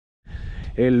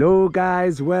Hello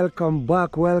guys, welcome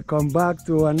back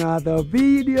to another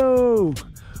video.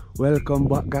 Welcome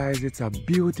back guys. It's a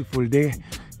beautiful day.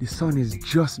 The sun is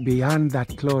just beyond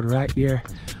that cloud right there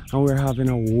and we're having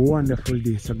a wonderful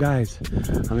day. So guys,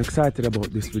 I'm excited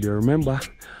about this video. Remember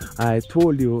I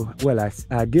told you, well,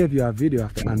 I gave you a video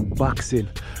of the unboxing,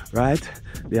 right?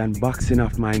 The unboxing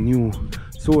of my new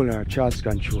solar charge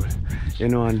control, you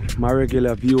know, and my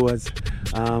regular viewers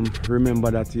remember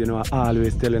that, you know, I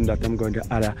always tell them that I'm going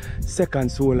to add a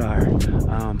second solar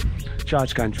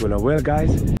charge controller. Well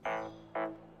guys,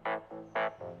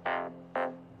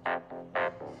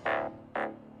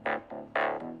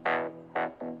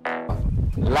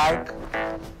 like,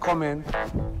 comment,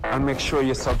 and make sure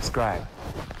you subscribe.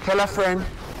 Tell a friend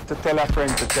to tell a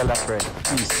friend to tell a friend.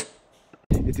 Peace.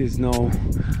 It is now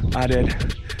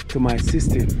added to my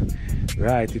system.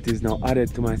 Right, it is now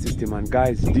added to my system, and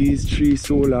guys, these 3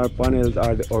 solar panels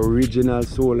are the original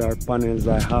solar panels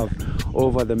I have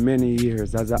over the many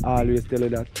years. As I always tell you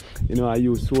that, you know, I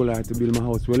use solar to build my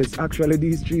house. Well, it's actually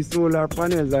these 3 solar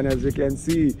panels, and as you can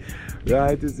see,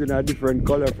 right, it's in a different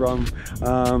color from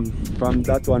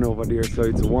that one over there. So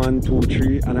it's 1, 2,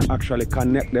 3, and I actually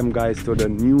connect them guys to the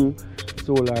new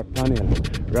solar panel,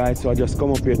 right? So I just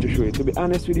come up here to show you. To be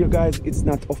honest with you guys, it's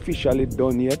not officially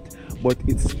done yet, but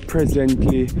it's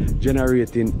presently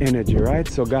generating energy, right?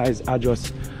 So guys, I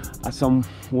just some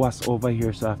was over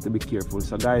here, so I have to be careful.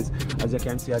 So guys, as you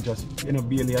can see, I just, you know,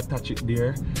 barely attach it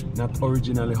there, not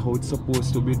originally how it's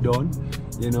supposed to be done,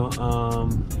 you know.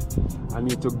 I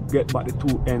need to get back the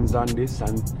 2 ends on this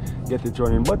and get it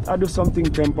running, but I do something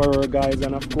temporary guys,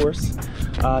 and of course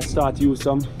start use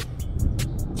some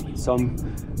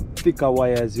thicker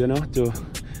wires, you know, to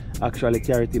actually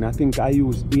carry it in. I think I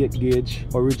use 8 gauge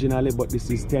originally, but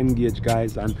this is 10 gauge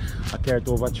guys, and I carry it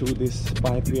over through this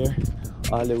pipe here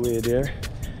all the way there,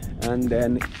 and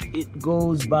then it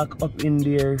goes back up in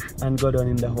there and go down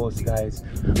in the house guys.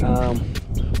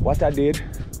 What I did,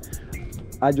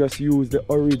 I just used the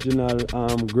original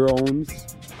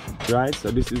grounds, right? So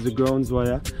this is the grounds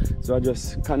wire, so I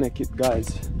just connect it guys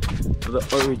to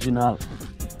the original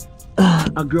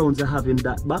grounds I have in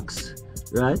that box,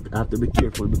 right? I have to be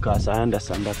careful because I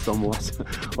understand that some was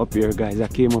up here guys. I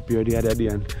came up here the other day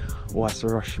and was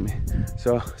rush me.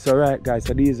 So right guys,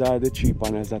 so these are the 3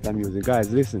 panels that I'm using.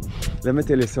 Guys, listen, let me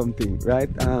tell you something, right?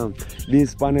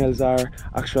 These panels are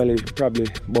actually probably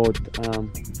about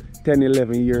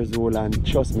 10-11 years old, and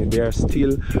trust me, they are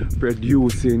still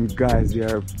producing guys.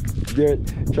 They're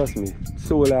trust me,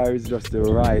 solar is just the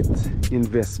right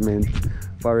investment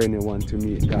for anyone to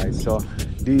meet guys. So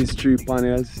these 3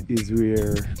 panels is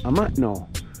where I'm at now,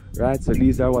 right? So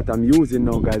these are what I'm using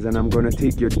now guys, and I'm gonna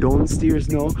take you downstairs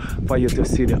now for you to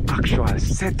see the actual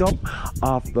setup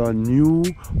of the new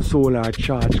solar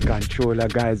charge controller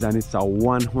guys, and it's a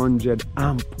 100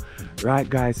 amp, right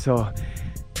guys? So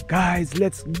guys,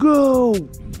 let's go.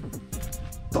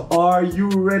 Are you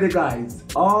ready guys?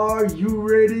 Are you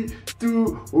ready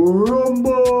to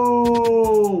rumble?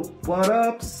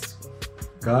 Perhaps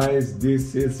guys,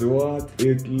 this is what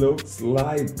it looks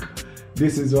like.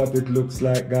 This is what it looks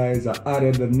like guys. I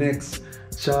added the next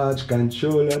charge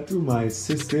controller to my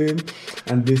system,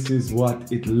 and this is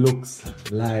what it looks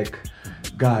like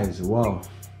guys. Wow.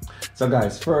 So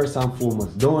guys, first and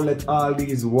foremost, don't let all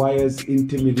these wires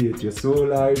intimidate you.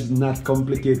 Solar is not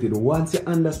complicated. Once you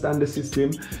understand the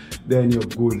system, then you're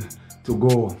good to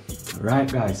go,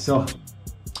 right guys? So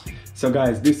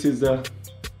guys, this is the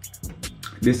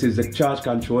charge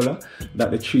controller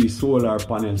that the 3 solar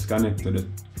panels connect to. The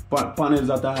panels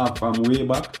that I have from way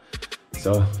back.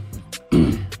 So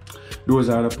those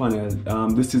are the panels.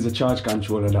 This is the charge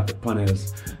controller that the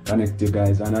panels connect to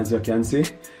guys, and as you can see,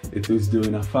 it is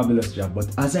doing a fabulous job.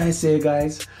 But as I say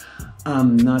guys,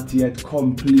 I'm not yet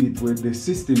complete with the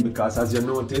system, because as you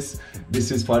notice,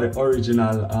 this is for the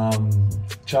original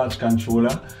charge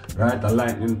controller, right? A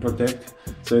lightning protect,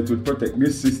 so it will protect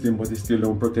this system, but it still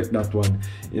don't protect that one,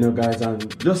 you know guys.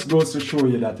 And just goes to show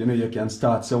you that, you know, you can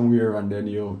start somewhere and then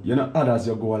you know add as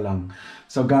you go along.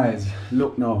 So guys,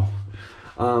 look now.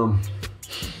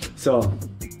 So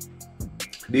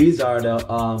these are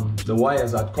the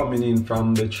wires that coming in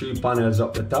from the 3 panels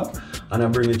up the top, and I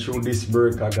bring it through this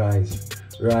breaker guys,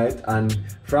 right? And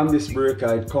from this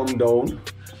breaker it come down,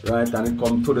 right, and it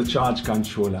come to the charge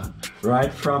controller,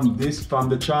 right? From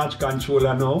the charge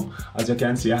controller now, as you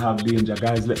can see, I have danger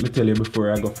guys. Let me tell you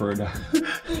before I go further.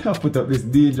 I put up this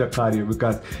danger card here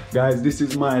because guys, this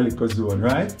is my little zone,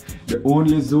 right? The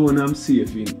only zone I'm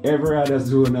safe in. Every other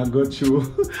zone I go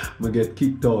through I get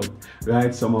kicked out,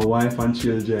 right? So my wife and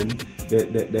children,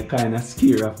 they kind of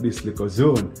scared of this little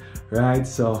zone, right?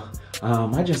 So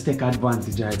I just take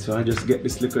advantage of it. So I just get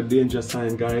this little danger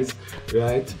sign, guys,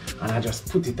 right? And I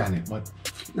just put it on it, but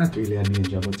not really a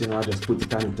danger, but you know, I just put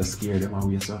it on it to scare them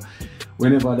away. So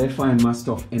whenever they find my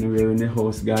stuff anywhere in the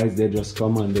house, guys, they just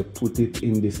come and they put it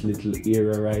in this little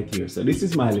area right here. So this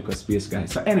is my little space,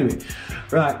 guys. So anyway,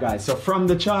 right, guys, so from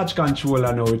the charge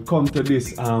controller now, it comes to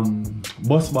this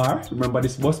bus bar. Remember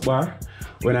this bus bar?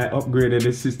 When I upgraded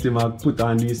the system, I put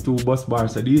on these two bus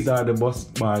bars. So these are the bus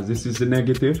bars. This is the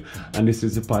negative and this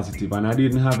is the positive. And I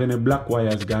didn't have any black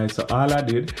wires, guys. So all I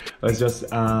did was just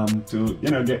to, you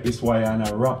know, get this wire and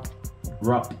I wrap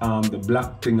the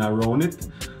black thing around it,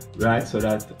 right? So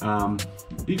that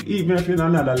even if you know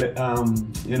another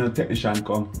you know, technician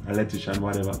come, electrician,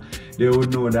 whatever, they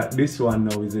would know that this one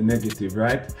now is a negative,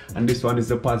 right? And this one is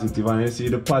the positive. And you see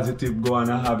the positive go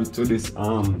and I have it to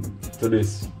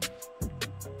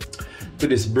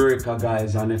this breaker,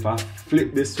 guys. And if I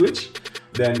flip this switch,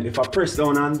 then if I press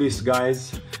down on this,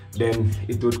 guys, then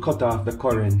it would cut off the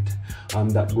current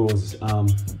that goes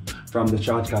from the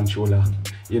charge controller,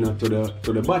 you know, to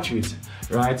the batteries,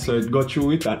 right? So it go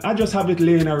through it, and I just have it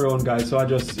laying around, guys. So I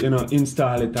just, you know,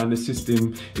 install it, and the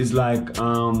system is like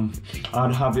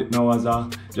I'd have it now as a,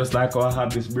 just like how I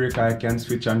have this breaker, I can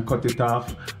switch and cut it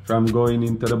off from going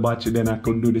into the battery. Then I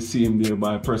could do the same there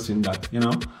by pressing that, you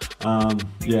know.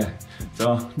 Yeah,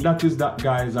 so that is that,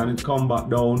 guys, and it come back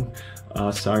down.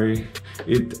 Sorry,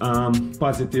 it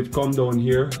positive come down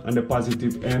here on the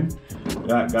positive end,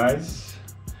 right, guys,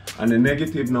 and the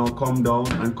negative now come down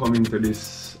and come into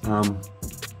this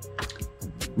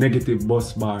negative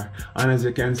bus bar. And as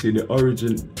you can see, the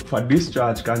origin for this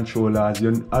charge controller, as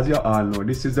you all know,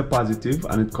 this is the positive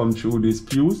and it comes through this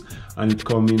fuse and it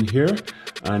come in here,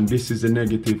 and this is the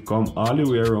negative, come all the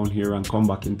way around here and come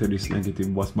back into this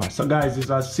negative bus bar. So guys, it's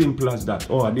as simple as that.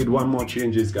 Oh, I did one more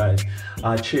changes, guys.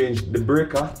 I changed the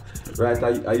breaker, right?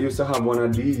 I used to have one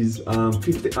of these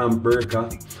 50 amp breaker,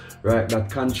 right, that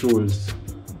controls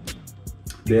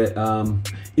the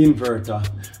inverter,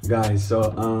 guys.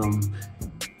 So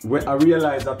when I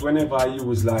realized that whenever I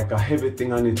use like a heavy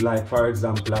thing on it, like for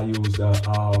example I use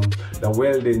the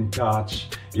welding torch,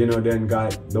 you know, then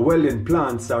guys, the welding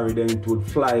plant, sorry, then it would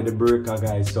fly the breaker,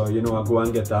 guys. So you know, I go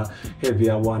and get a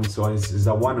heavier one. So it's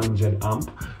a 100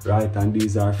 amp, right, and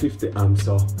these are 50 amps.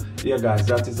 So yeah, guys,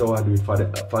 that is how I do it. For the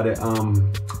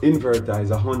inverter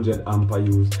is 100 amp I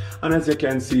use. And as you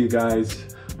can see,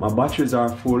 guys, my batteries are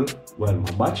full. Well,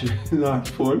 my battery is not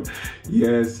full.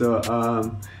 Yeah, so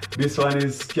this one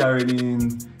is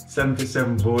carrying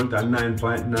 77 volt and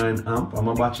 9.9 amp, and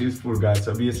my battery is full, guys.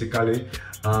 So basically,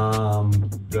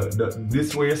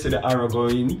 this way you see the arrow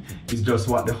going is just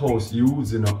what the house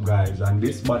using up, guys. And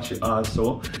this battery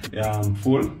also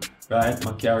full, right?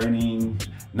 I'm carrying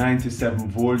 97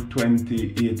 volt,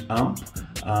 28 amp,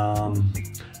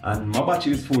 and my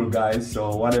battery is full, guys.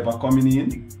 So whatever coming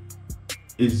in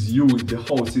is used, the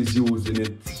house is using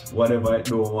it, whatever I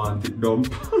don't want it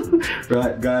dump.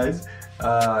 Right, guys,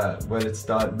 well, it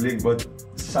start blink, but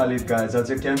solid, guys. As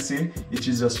you can see, it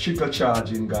is just trickle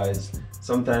charging, guys.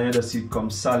 Sometimes you just see it come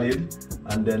solid,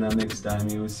 and then the next time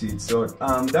you will see it. So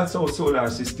that's how solar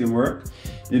system work.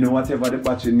 You know, whatever the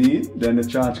battery need, then the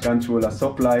charge controller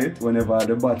supply it. Whenever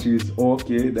the battery is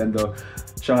okay, then the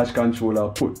charge controller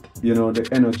put, you know, the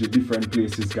energy different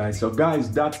places, guys. So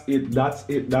guys, that's it.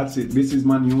 This is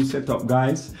my new setup,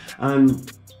 guys,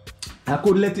 and I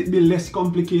could let it be less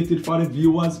complicated for the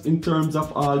viewers in terms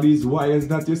of all these wires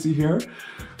that you see here,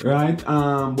 right?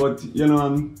 But you know,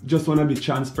 I'm just want to be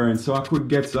transparent, so I could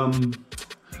get some,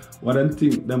 what I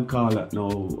think them call it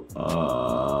now,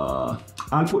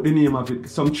 I'll put the name of it,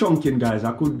 some chunking, guys.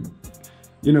 I could,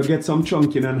 you know, get some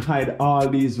chunking and hide all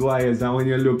these wires, and when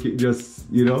you look, it just,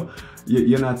 you know,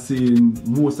 you're not seeing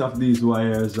most of these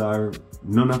wires or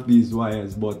none of these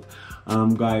wires. But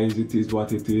guys, it is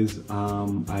what it is.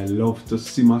 I love to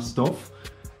see my stuff.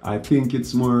 I think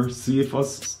it's more safer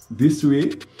this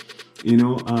way, you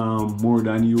know, more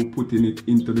than you putting it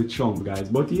into the chunk, guys.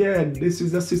 But yeah, this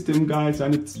is the system, guys,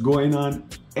 and it's going on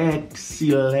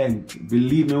excellent.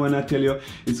 Believe me when I tell you,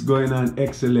 it's going on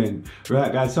excellent.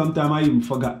 Right, guys, sometimes I even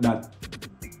forgot that,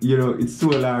 you know, it's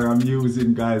solar I'm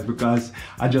using, guys, because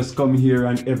I just come here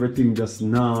and everything just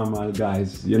normal,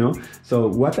 guys, you know. So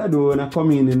what I do when I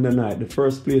come in the night, the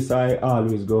first place I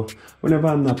always go whenever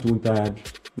I'm not too tired,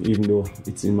 even though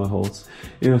it's in my house,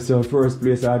 you know, so first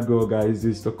place I'd go, guys,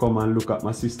 is to come and look at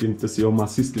my system to see how my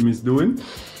system is doing.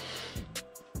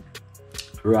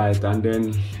 Right, and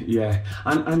then yeah,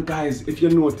 and guys, if you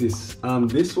notice,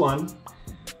 this one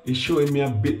is showing me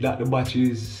a bit that the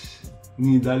batteries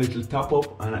need a little top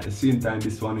up, and at the same time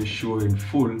this one is showing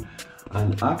full.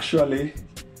 And actually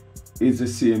is the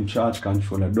same charge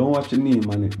controller. Don't watch the name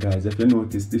on it, guys. If you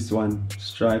notice, this one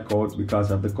strike out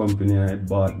because of the company I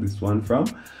bought this one from.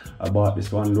 I bought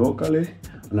this one locally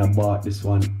and I bought this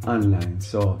one online.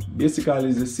 So basically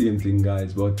it's the same thing,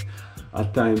 guys, but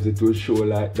at times it will show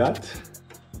like that,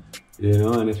 you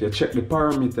know. And if you check the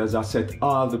parameters, I set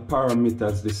all the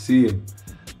parameters the same,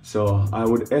 so I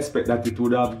would expect that it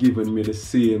would have given me the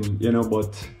same, you know.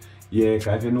 But yeah,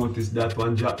 if you notice, that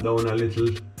one dropped down a little,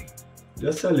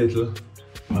 just a little,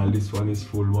 while this one is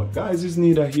full. But guys, it's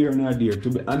neither here nor there. To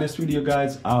be honest with you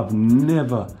guys, I've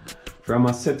never, from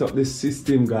I set up this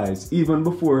system, guys, even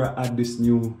before I add this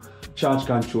new charge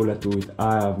controller to it,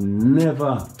 I have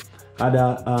never had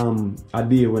a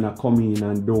day when I come in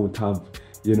and don't have,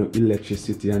 you know,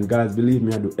 electricity. And guys, believe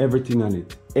me, I do everything on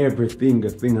it, everything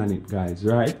on it, guys,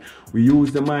 right? We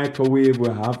use the microwave,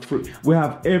 we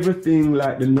have everything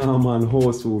like the normal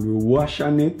household. We wash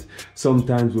on it,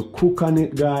 sometimes we cook on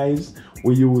it, guys.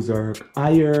 We use our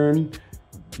iron,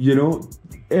 you know,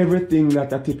 everything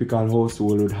that a typical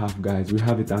household would have, guys. We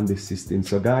have it on this system.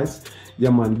 So guys, yeah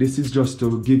man, this is just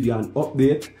to give you an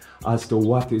update as to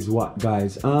what is what,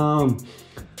 guys.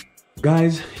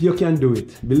 Guys, you can do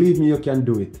it. Believe me, you can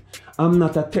do it. I'm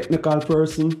not a technical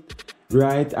person,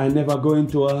 right? I never go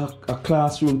into a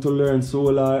classroom to learn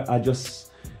solar. I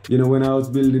just, you know, when I was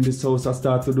building this house, I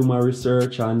started to do my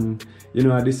research, and you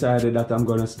know, I decided that I'm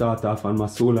gonna start off on my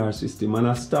solar system. And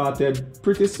I started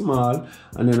pretty small,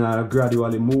 and then I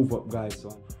gradually move up, guys.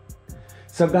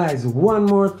 So guys, one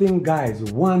more thing, guys,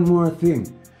 one more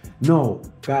thing. No,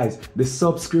 guys, the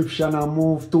subscription I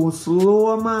move too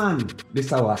slow, man.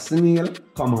 This our snail.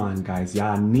 Come on, guys,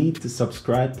 y'all need to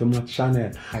subscribe to my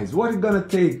channel. Guys, what it gonna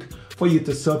take for you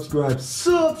to subscribe?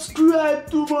 Subscribe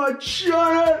to my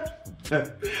channel.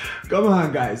 Come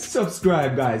on, guys,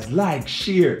 subscribe, guys, like,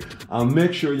 share, and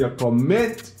make sure you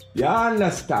comment. You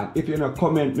understand? If you don't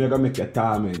comment, I'm gonna make a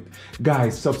torment.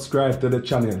 Guys, subscribe to the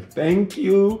channel. Thank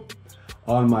you,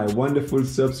 all my wonderful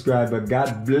subscribers.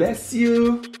 God bless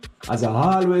you. As I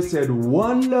always said,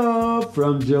 one love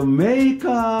from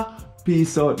Jamaica.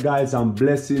 Peace out, guys, and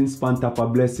blessings,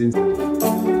 Pantapa blessings.